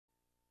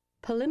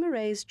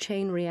Polymerase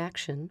chain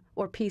reaction,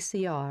 or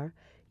PCR,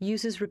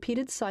 uses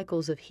repeated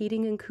cycles of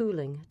heating and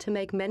cooling to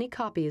make many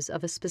copies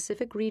of a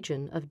specific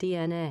region of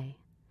DNA.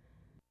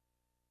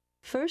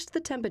 First, the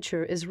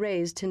temperature is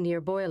raised to near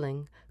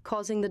boiling,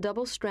 causing the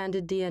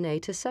double-stranded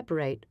DNA to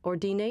separate or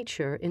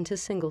denature into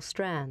single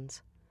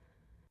strands.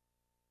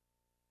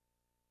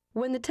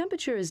 When the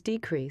temperature is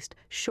decreased,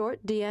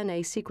 short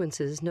DNA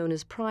sequences known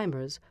as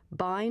primers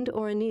bind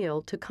or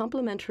anneal to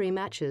complementary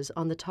matches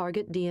on the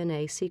target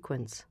DNA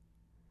sequence.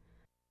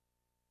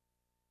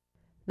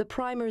 The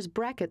primers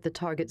bracket the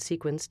target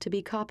sequence to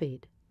be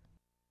copied.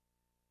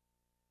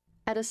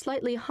 At a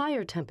slightly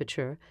higher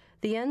temperature,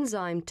 the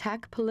enzyme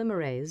Taq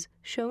polymerase,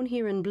 shown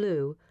here in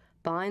blue,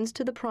 binds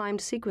to the primed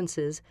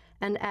sequences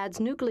and adds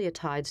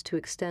nucleotides to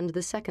extend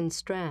the second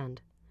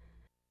strand.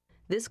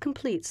 This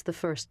completes the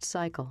first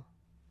cycle.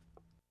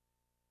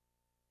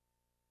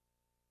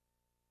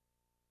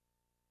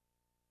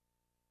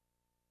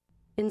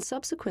 In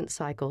subsequent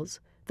cycles,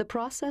 the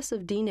process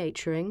of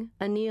denaturing,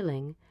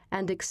 annealing,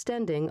 and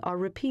extending are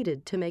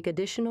repeated to make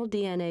additional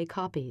DNA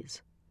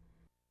copies.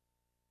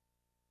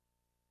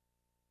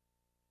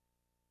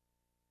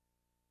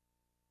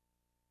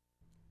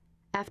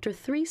 After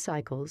 3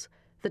 cycles,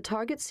 the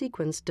target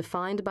sequence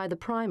defined by the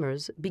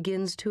primers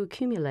begins to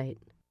accumulate.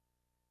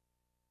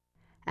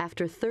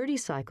 After 30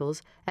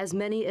 cycles, as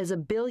many as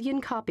 1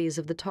 billion copies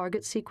of the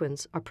target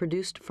sequence are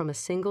produced from a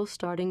single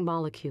starting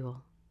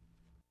molecule.